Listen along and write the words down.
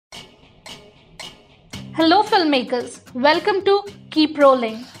Hello filmmakers, welcome to Keep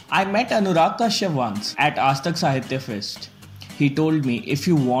Rolling. I met Anurag Kashyap once at Aastak Sahitya Fest. He told me if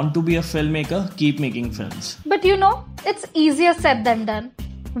you want to be a filmmaker, keep making films. But it's easier said than done.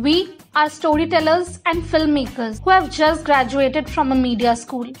 We are storytellers and filmmakers who have just graduated from a media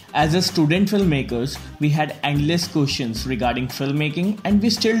school. As a student filmmakers, we had endless questions regarding filmmaking and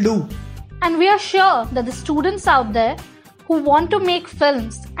we still do. And we are sure that the students out there who want to make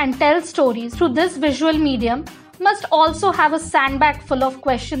films and tell stories through this visual medium must also have a sandbag full of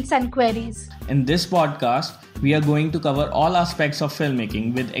questions and queries. In this podcast, we are going to cover all aspects of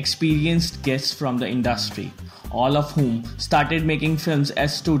filmmaking with experienced guests from the industry, all of whom started making films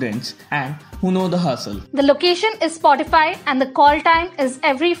as students and who know the hustle. The location is Spotify and the call time is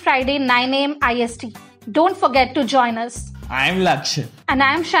every Friday 9 a.m. IST. Don't forget to join us. I'm Lakshya. And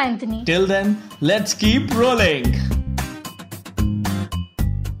I'm Shantini. Till then, let's keep rolling.